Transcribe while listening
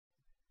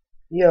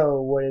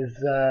Yo, what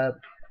is up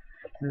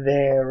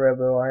there,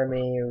 Robo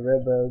Army,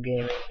 Robo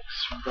Gaming,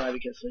 Robbie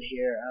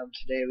here.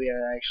 Today we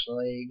are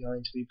actually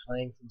going to be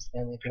playing some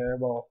Stanley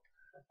Parable.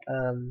 It's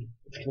going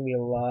to be a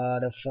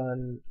lot of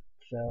fun,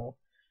 so,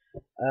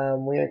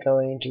 we are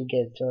going to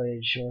get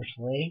started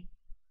shortly.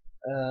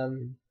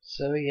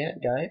 So yeah,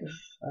 guys,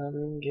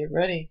 get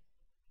ready.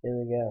 Here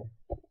we go.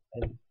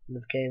 And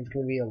this game's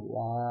going to be a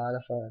lot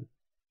of fun.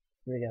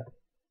 Here we go.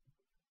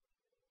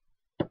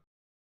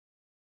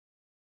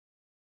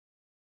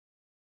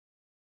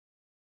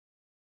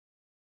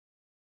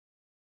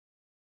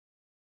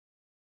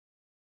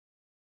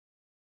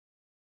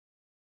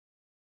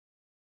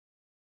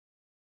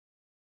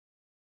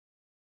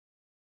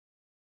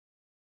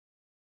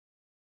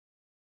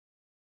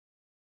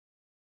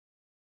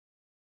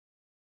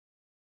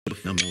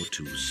 Number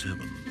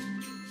 27.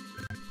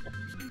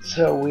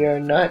 So we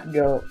are not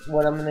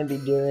what I'm going to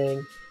be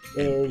doing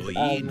is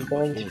I'm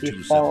going to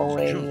be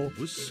following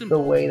the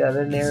way that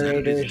the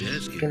narrator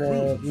is going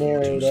to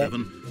narrate it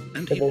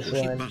for this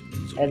one,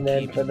 and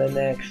then for the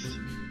next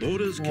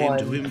one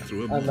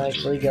I'm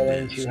actually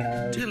going to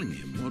have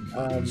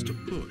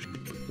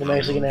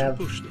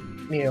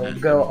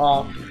go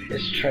off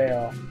his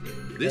trail.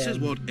 This is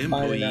what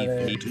employee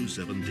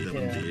 427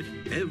 did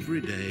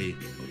every day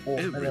of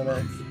every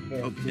month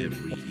of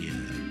every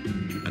year.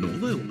 And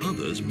although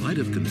others might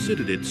have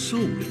considered it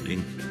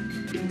soul-looting,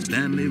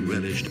 Stanley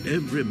relished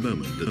every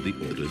moment that the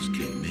orders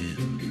came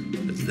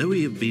in, as though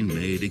he had been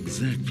made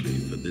exactly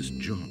for this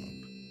job.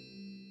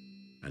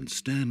 And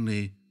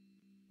Stanley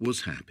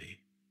was happy.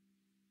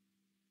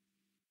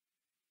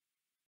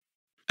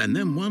 And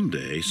then one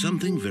day,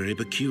 something very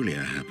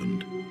peculiar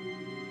happened.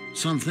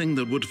 Something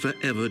that would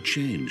forever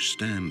change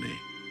Stanley.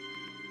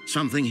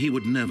 Something he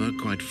would never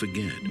quite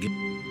forget.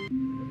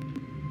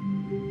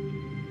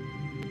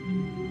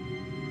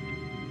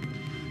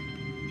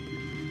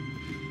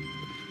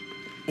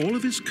 All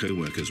of his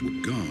co-workers were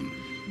gone.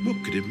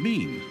 What could it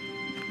mean?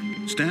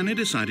 Stanley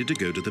decided to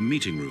go to the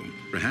meeting room.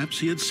 Perhaps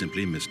he had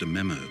simply missed a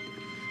memo.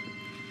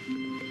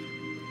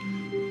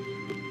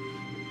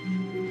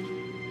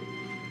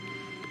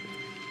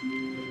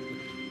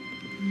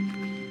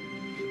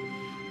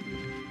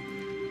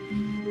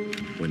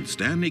 When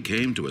Stanley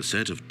came to a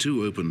set of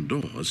 2 open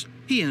doors,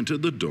 he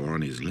entered the door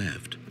on his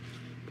left.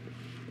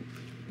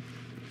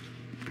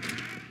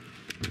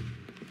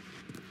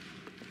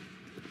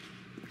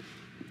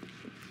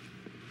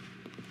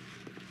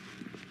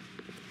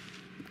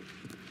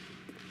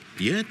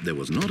 Yet there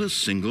was not a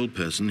single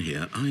person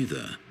here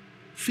either.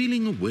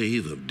 Feeling a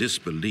wave of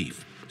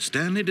disbelief,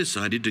 Stanley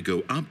decided to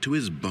go up to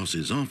his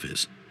boss's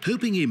office,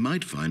 hoping he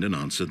might find an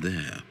answer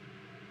there.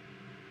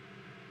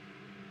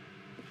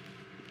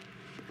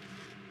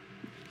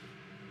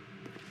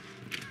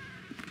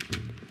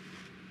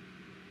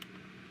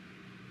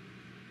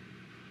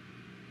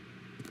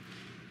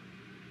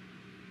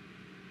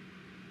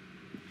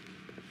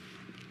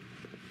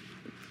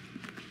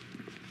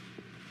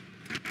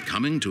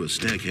 Coming to a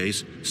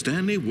staircase,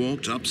 Stanley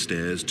walked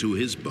upstairs to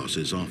his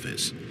boss's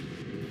office.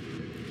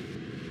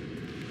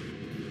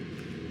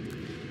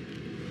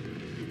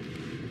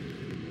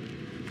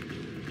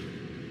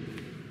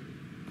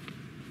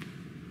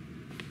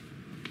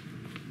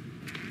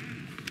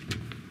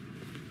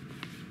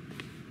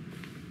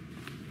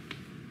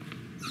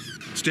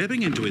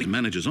 Stepping into his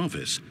manager's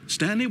office,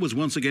 Stanley was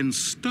once again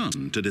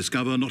stunned to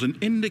discover not an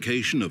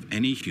indication of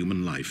any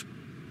human life.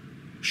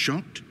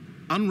 Shocked,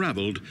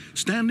 unraveled,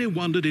 Stanley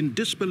wondered in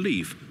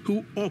disbelief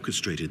who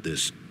orchestrated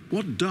this,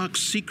 what dark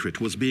secret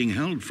was being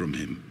held from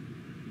him.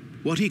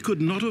 What he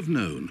could not have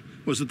known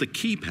was that the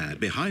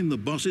keypad behind the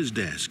boss's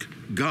desk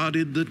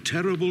guarded the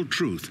terrible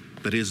truth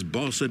that his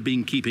boss had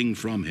been keeping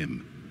from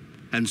him.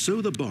 And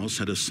so the boss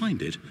had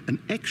assigned it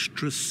an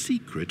extra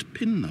secret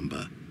PIN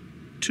number,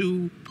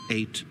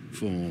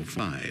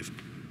 2845.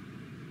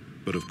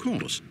 But of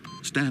course,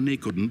 Stanley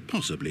couldn't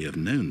possibly have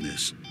known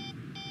this.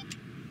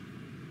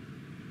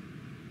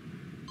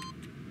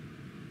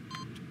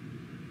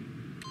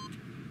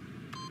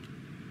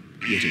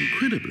 Yet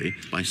incredibly,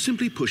 by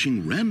simply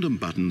pushing random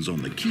buttons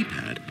on the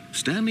keypad,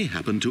 Stanley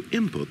happened to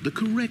input the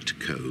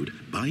correct code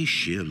by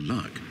sheer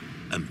luck.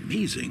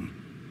 Amazing.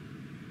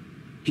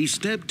 He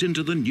stepped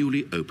into the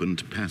newly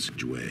opened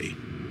passageway.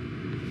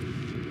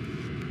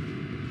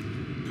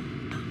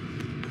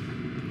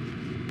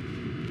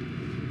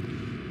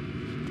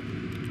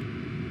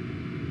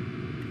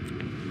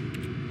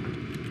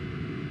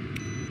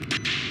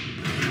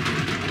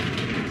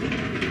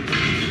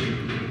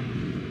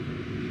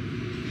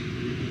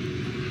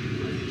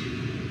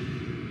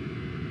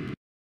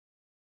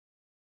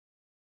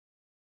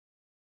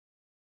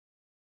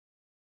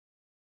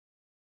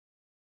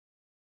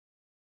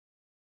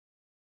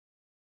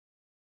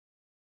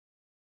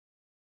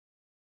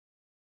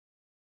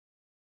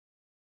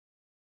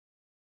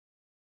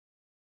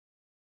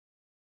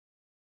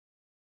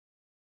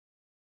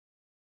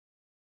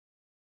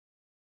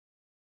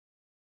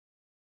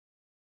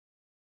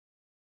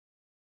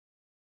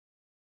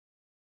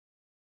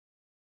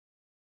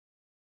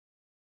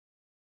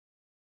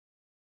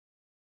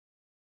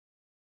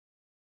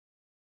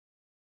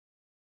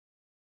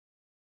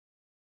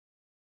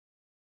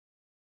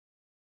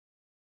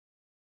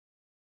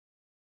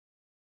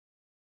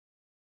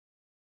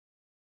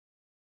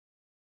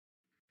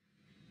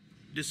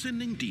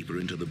 Descending deeper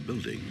into the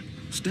building,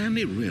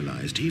 Stanley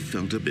realized he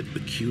felt a bit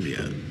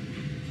peculiar.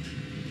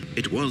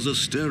 It was a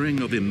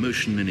stirring of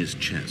emotion in his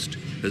chest,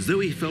 as though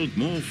he felt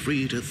more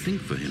free to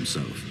think for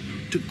himself,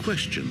 to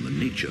question the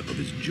nature of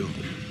his job.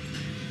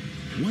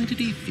 Why did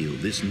he feel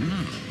this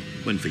now,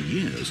 when for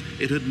years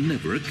it had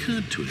never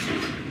occurred to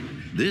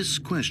him? This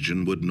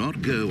question would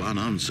not go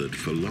unanswered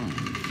for long.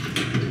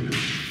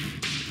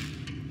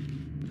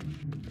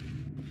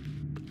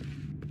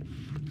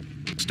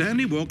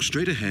 Stanley walked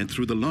straight ahead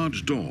through the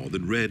large door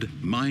that read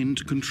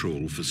Mind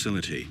Control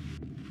Facility.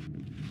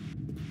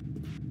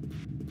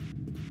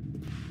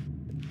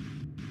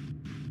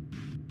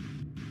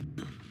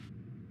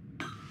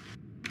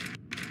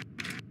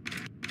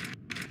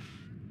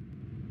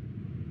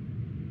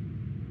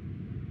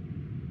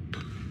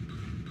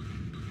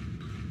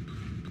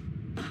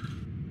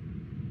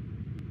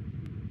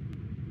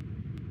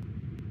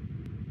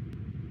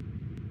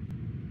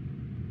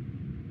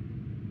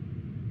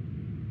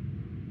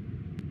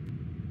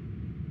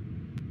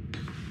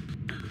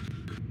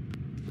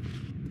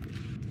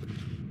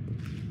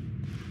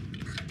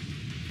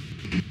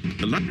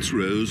 The lights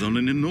rose on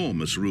an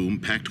enormous room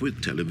packed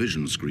with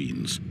television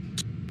screens.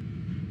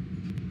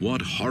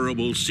 What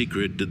horrible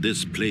secret did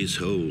this place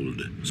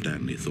hold?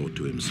 Stanley thought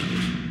to himself.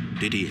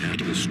 Did he have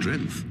the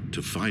strength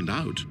to find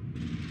out?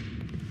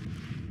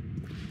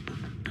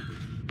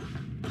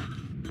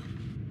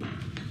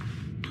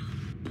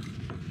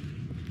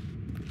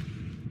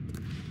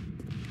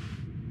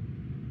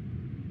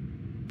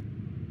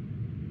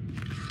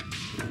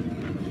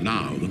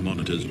 Now the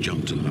monitors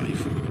jumped to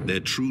life, their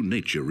true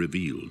nature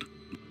revealed.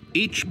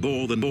 Each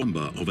bore the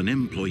number of an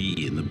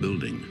employee in the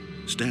building,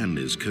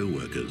 Stanley's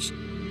co-workers.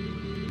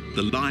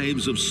 The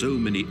lives of so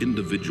many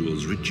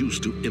individuals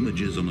reduced to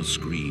images on a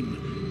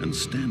screen, and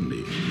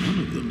Stanley, one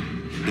of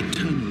them,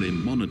 eternally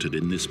monitored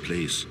in this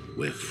place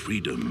where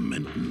freedom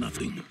meant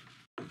nothing.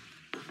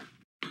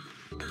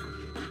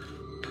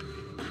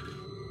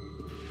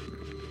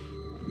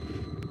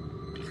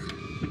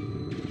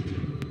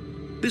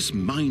 This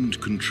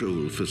mind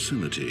control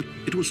facility,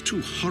 it was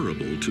too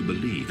horrible to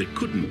believe. It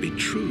couldn't be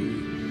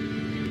true.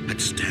 Had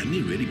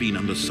Stanley really been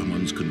under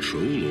someone's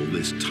control all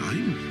this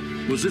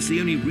time? Was this the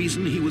only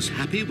reason he was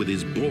happy with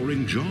his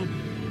boring job?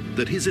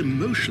 That his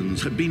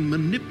emotions had been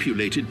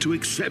manipulated to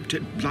accept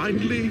it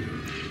blindly?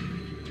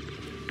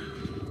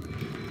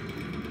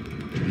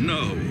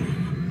 No,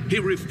 he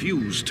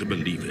refused to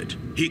believe it.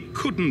 He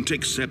couldn't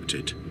accept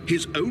it.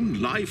 His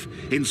own life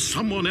in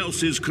someone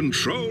else's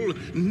control?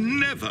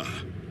 Never!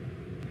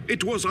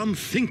 It was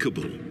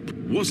unthinkable,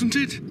 wasn't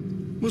it?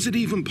 Was it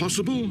even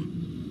possible?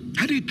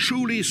 Had he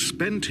truly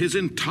spent his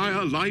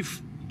entire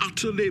life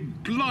utterly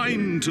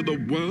blind to the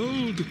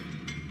world?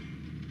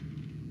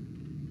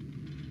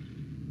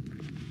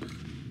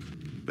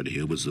 But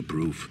here was the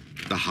proof,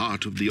 the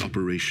heart of the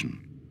operation.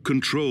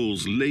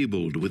 Controls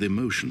labeled with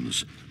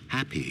emotions,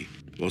 happy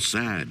or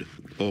sad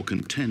or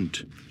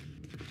content.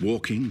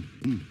 Walking,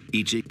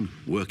 eating,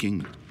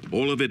 working,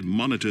 all of it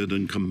monitored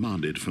and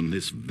commanded from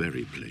this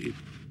very place.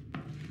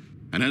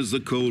 And as the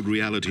cold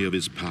reality of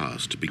his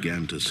past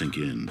began to sink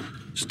in,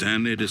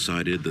 Stanley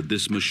decided that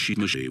this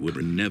machine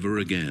would never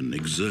again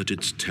exert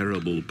its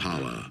terrible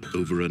power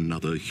over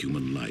another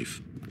human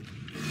life.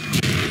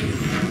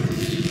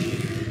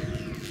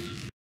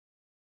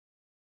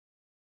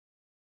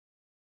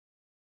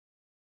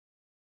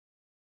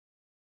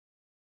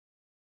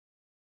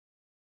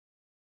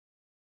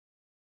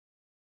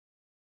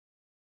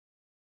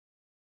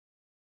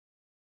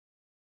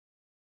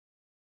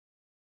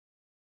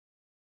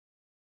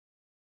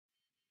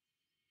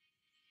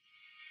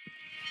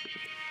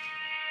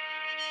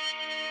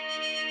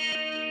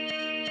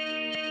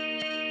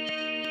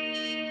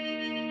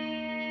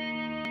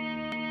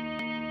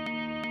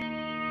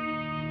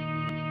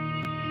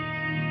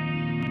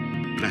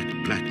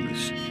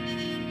 Blackness,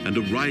 and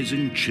a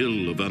rising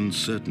chill of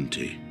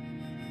uncertainty.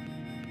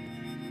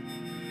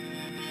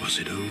 Was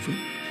it over?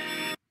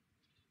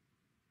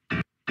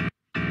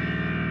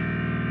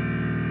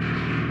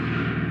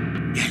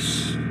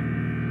 Yes!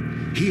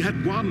 He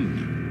had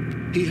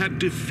won! He had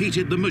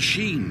defeated the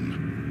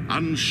machine,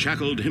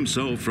 unshackled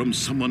himself from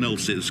someone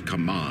else's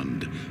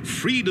command.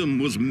 Freedom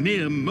was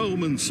mere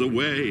moments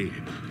away.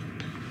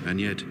 And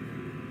yet,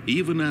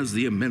 even as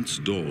the immense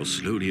door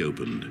slowly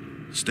opened,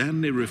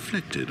 Stanley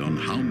reflected on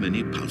how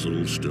many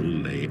puzzles still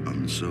lay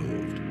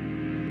unsolved.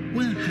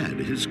 Where had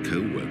his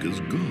co-workers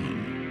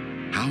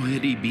gone? How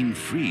had he been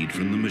freed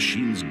from the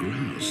machine's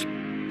grasp?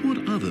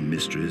 What other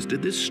mysteries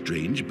did this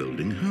strange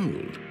building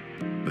hold?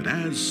 But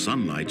as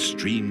sunlight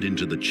streamed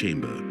into the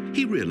chamber,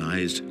 he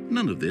realized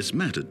none of this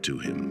mattered to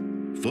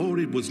him, for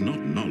it was not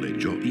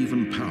knowledge or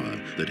even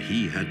power that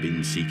he had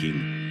been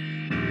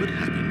seeking, but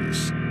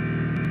happiness.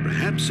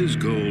 Perhaps his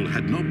goal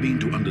had not been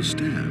to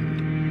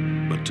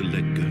understand, but to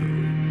let go.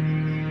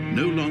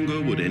 No longer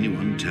would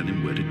anyone tell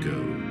him where to go,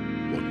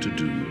 what to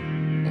do,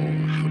 or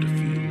how to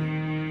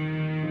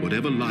feel.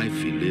 Whatever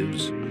life he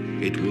lives,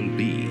 it will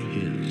be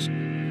his.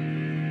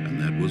 And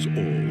that was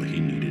all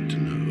he needed to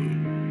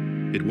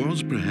know. It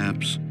was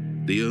perhaps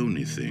the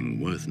only thing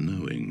worth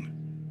knowing.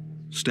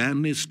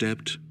 Stanley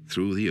stepped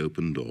through the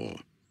open door.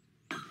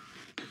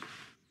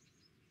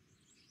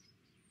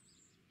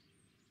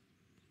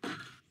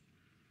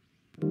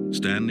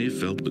 Stanley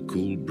felt the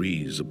cool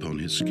breeze upon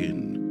his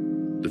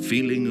skin, the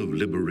feeling of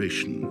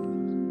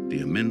liberation, the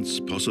immense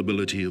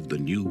possibility of the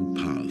new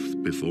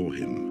path before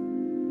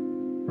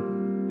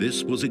him.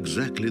 This was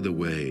exactly the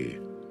way,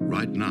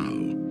 right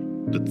now,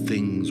 that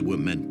things were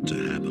meant to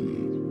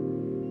happen.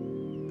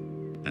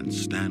 And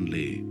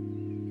Stanley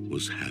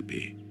was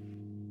happy.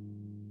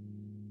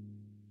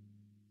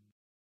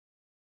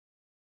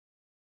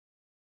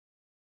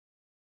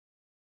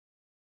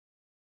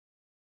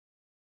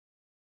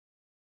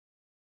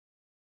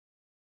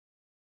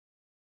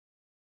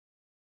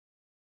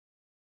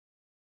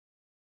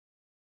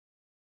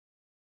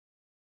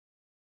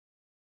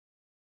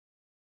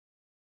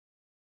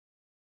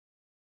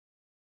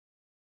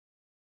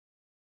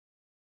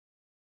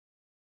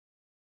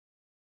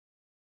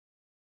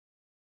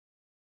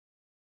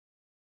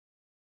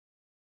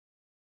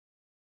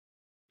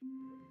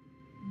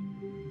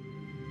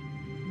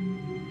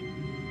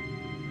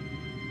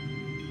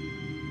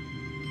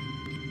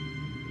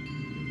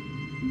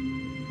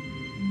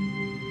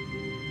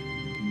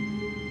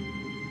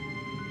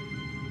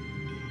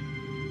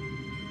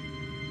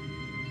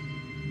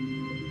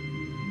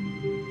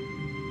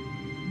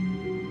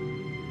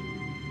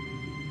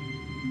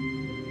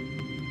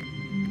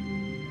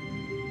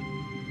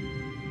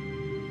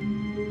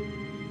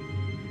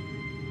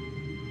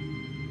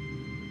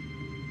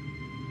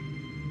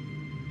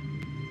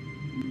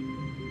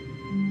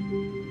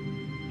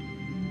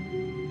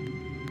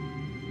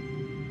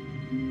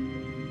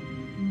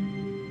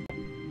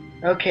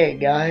 Okay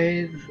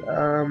guys,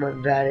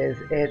 that is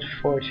it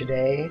for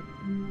today.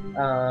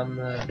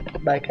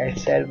 Like I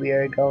said, we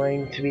are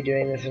going to be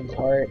doing this in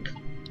parts.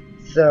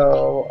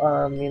 So,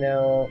 you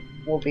know,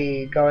 we'll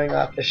be going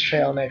off this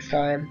trail next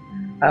time.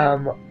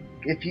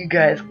 If you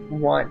guys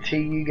want to,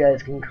 you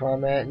guys can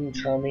comment and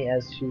tell me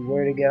as to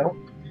where to go.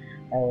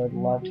 I would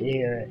love to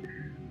hear it.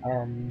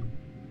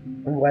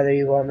 Whether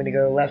you want me to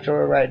go left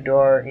or right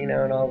door, you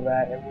know, and all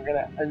that. And we're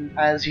gonna, and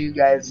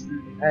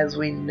as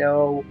we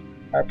know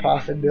our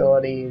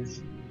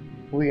possibilities,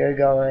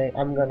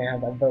 I'm gonna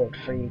have a vote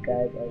for you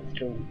guys as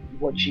to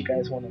what you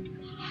guys want to do.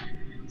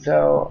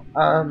 So,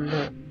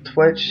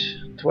 Twitch,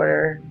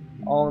 Twitter,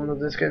 all in the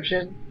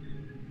description.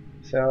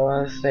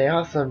 So, stay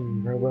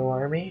awesome, Robo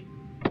Army.